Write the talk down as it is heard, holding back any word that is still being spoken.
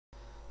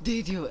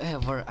Did you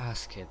ever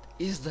ask it,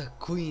 is the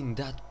queen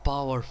that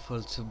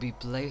powerful to be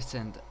placed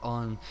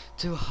on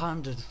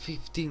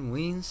 215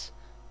 wins?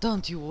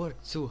 Don't you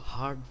work too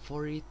hard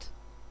for it?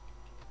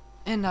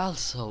 And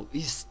also,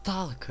 is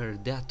Stalker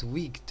that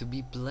weak to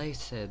be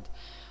placed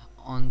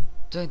on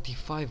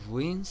 25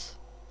 wins?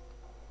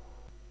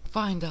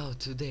 Find out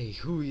today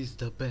who is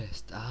the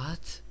best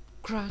at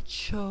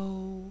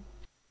CrutchShow.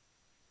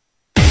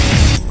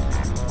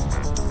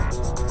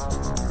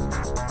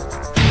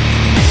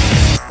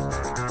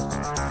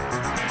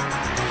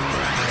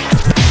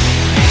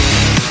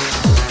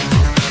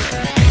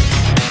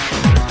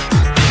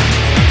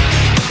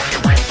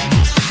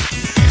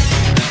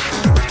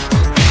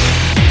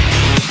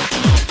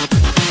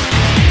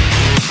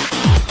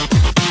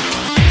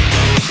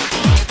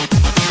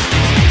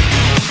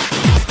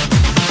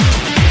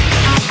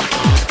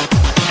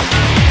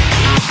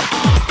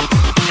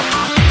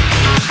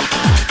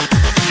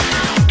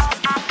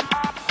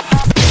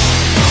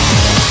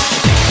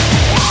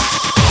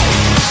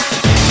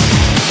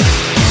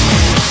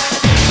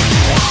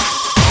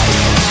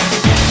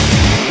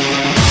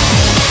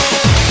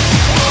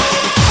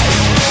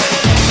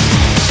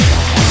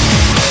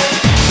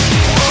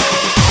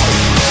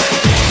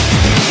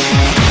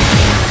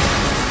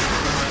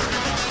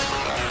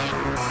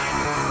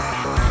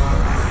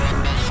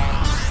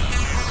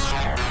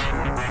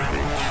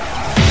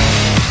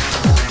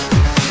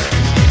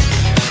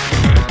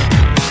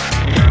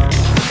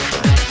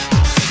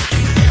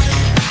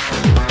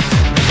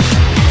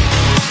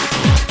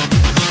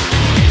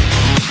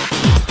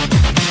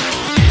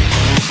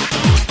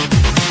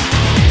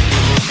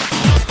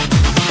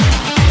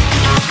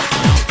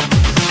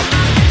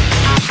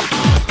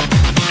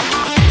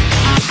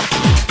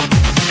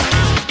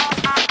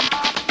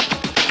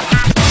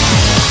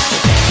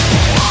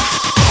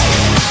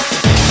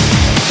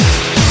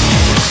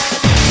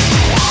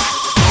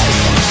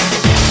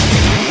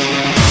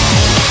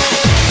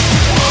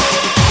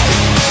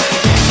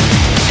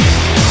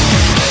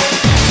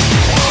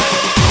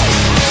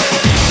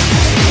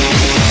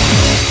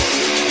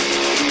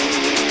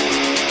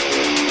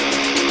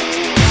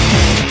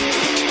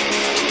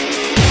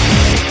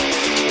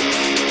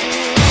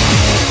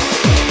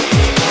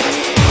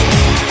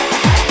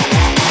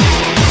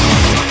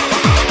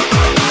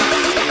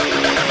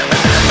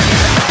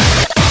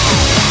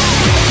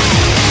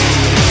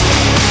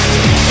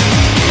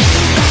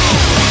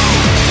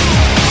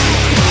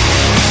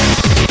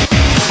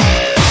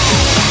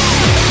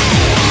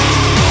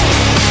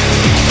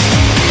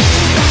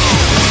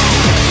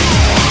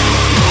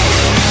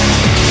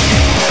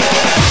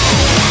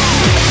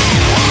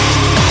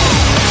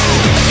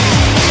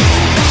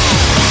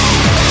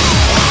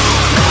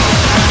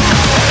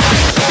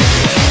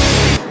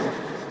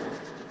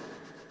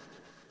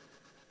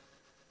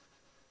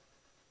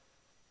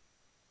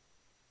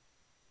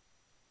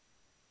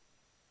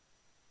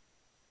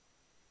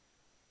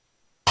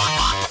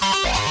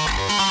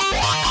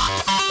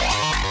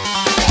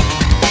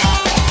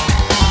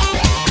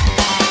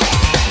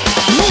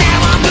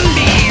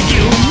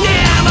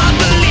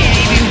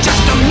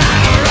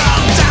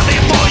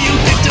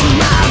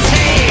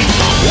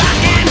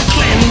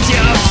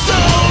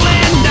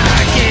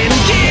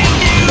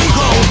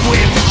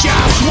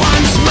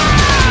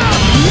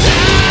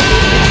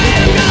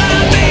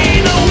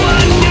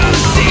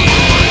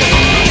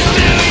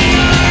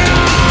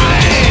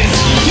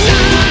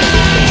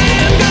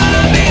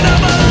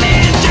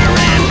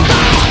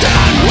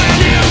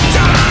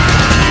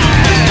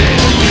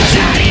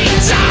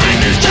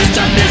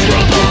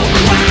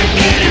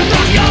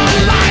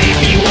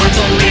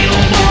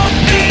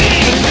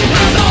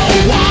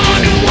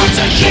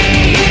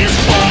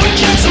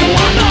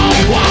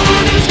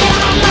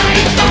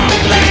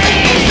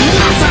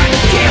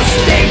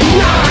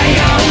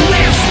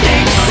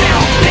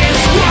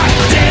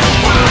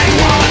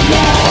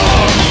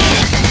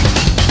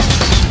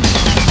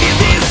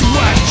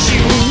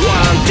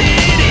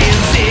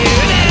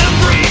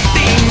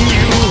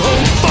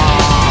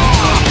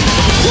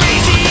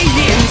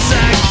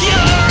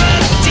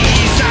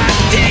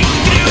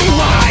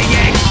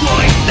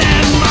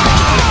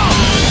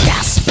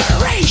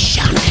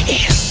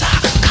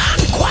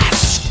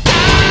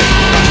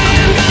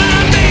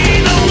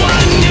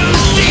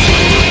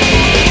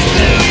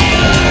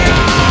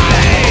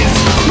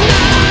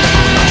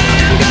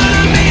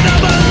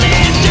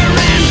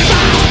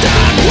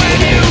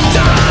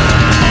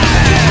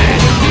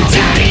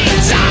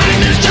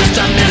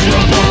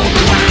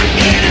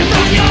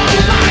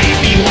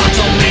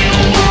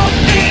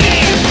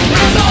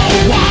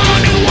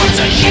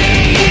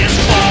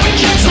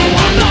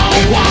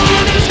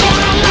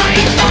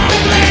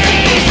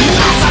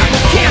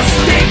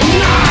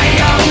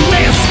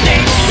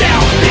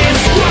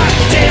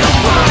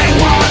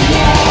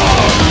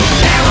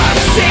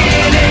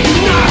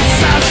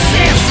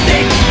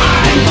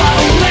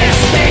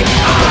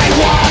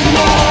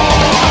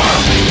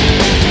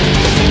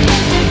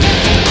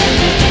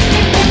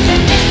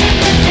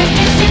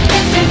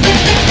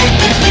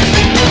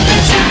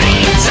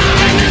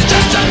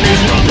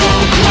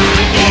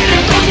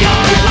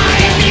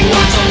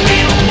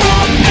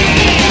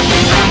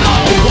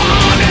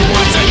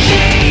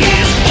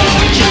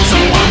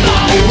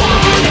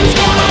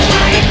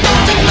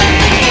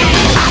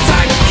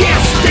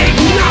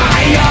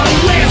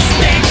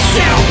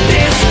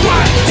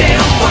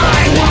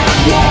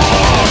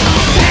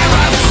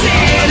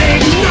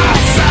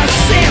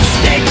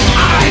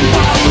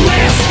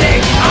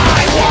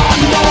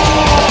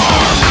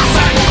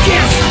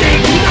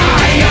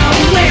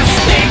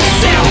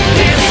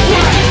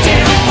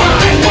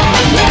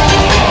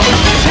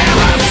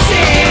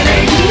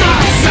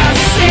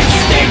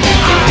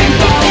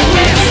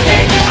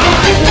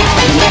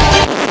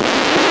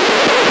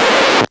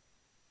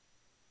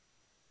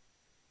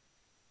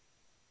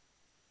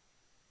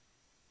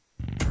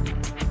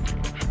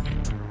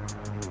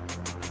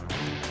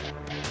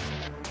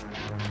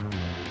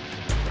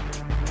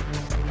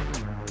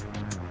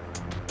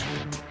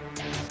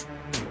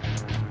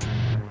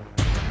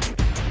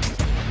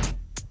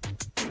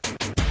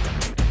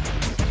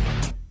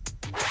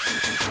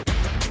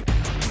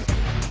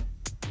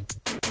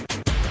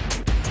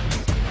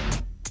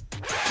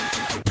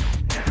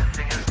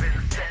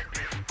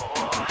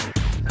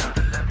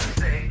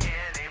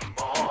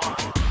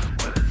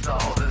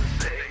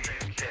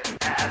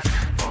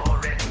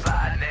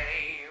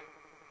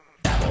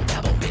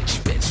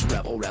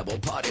 rebel,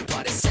 party,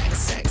 party, sex,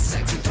 sex,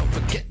 sex, and don't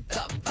forget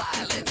the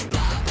violence,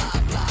 blah,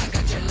 blah, blah.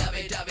 Got your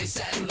lovey-dovey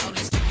set and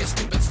lonely, stick your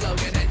stupid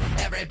slogan and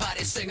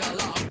everybody sing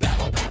along.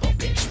 Babble, babble,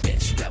 bitch,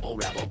 bitch, rebel,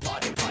 rebel,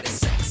 party, party,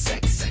 sex,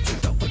 sex, sex,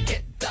 and don't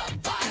forget the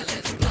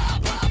violence, blah,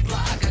 blah,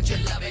 blah. Got your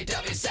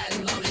lovey-dovey set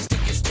and lonely,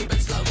 stick your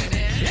stupid slogan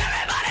in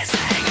everybody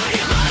sing, are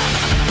you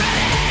motherfucking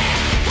ready?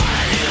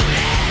 Wanna do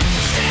it?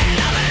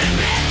 Stand up and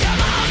admit,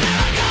 come on,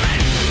 never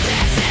coming.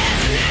 This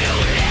is a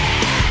new hit.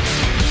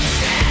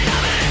 Stand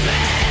up and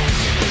admit.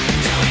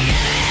 Do we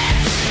get it?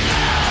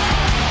 No.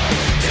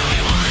 Do we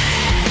want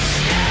it?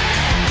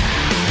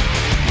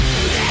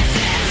 This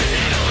is a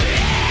new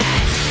hit.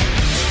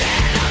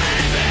 Stand up and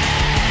admit.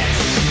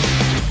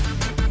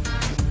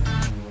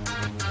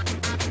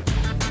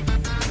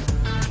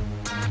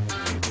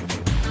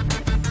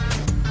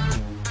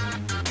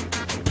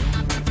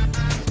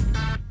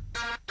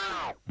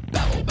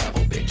 Babble,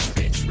 babble, bitch,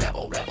 bitch,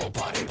 rebel, rebel,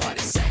 party, party,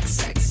 sex,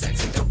 sex,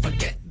 sex, and don't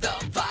forget the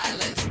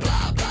violence,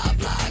 blah, blah,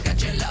 blah.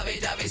 Got your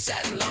lovey-dovey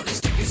sad and lonely,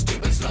 stick your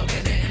stupid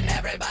slogan in,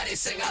 everybody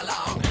sing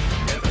along.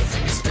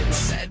 Everything has been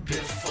said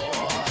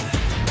before,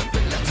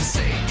 nothing left to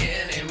say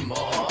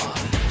anymore,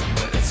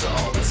 but it's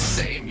all the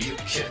same, you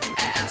can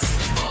ask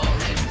for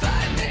it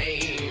by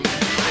name.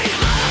 Are you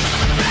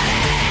motherfucking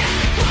ready?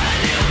 Wanna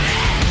do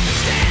it?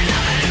 Stand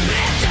up and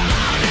admit, come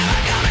on, never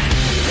coming.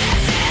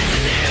 This is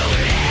a new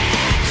hit.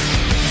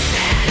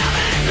 Stand up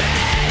and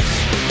admit.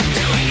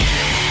 Do we get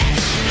it?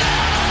 No.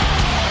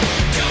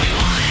 Do we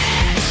want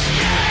it?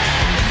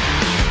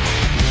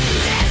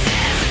 This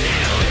is a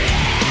new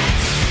hit.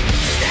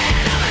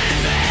 Stand up and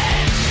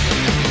admit.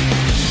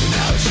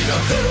 Now you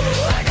know who,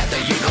 I got the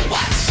you know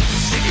what.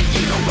 Sticking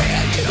you know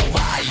where, you know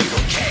why, you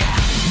don't care.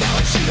 Now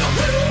you know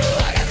who,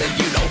 I got the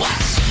you know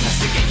what.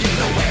 Sticking you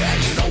know where,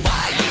 you know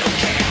why, you don't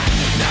care.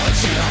 Now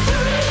you know who,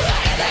 I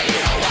got the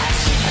you know what.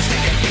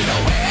 Sticking you know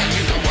where,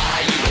 you know why,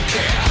 you don't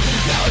care.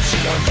 Now you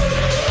know who,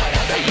 I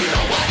got the you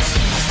know what.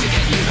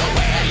 Sticking you know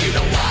where, you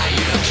know why,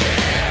 you don't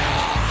care.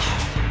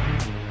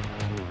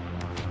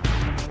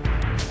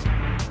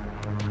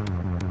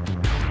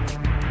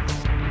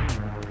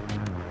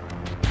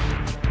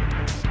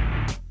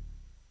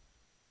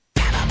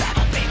 Babble,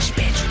 babble, bitch,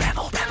 bitch,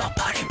 rebel, rebel,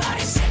 party,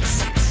 party, sex,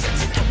 sex,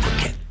 sex, and don't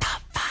forget the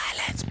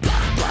violence,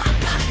 blah, blah,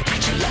 blah.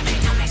 Got your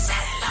lovey-dovey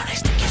set and lonely,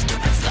 stick your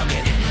stupid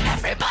slogan in,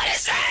 everybody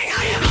sing,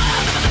 are you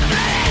motherfucking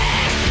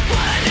ready?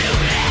 Wanna do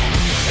it?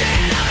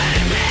 Stand up and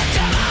admit,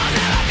 come on,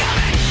 never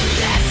coming.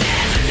 This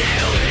is a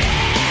new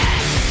hit.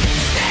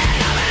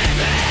 Stand up and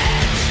admit.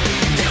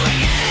 Do we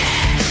get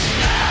it?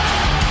 No.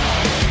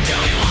 Do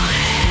we want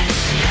it?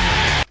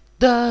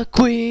 The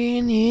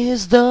Queen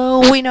is the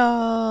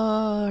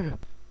winner!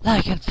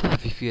 Like and sub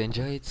if you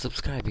enjoyed,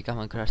 subscribe, become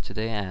a crush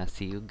today, and I'll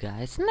see you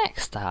guys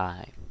next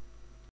time!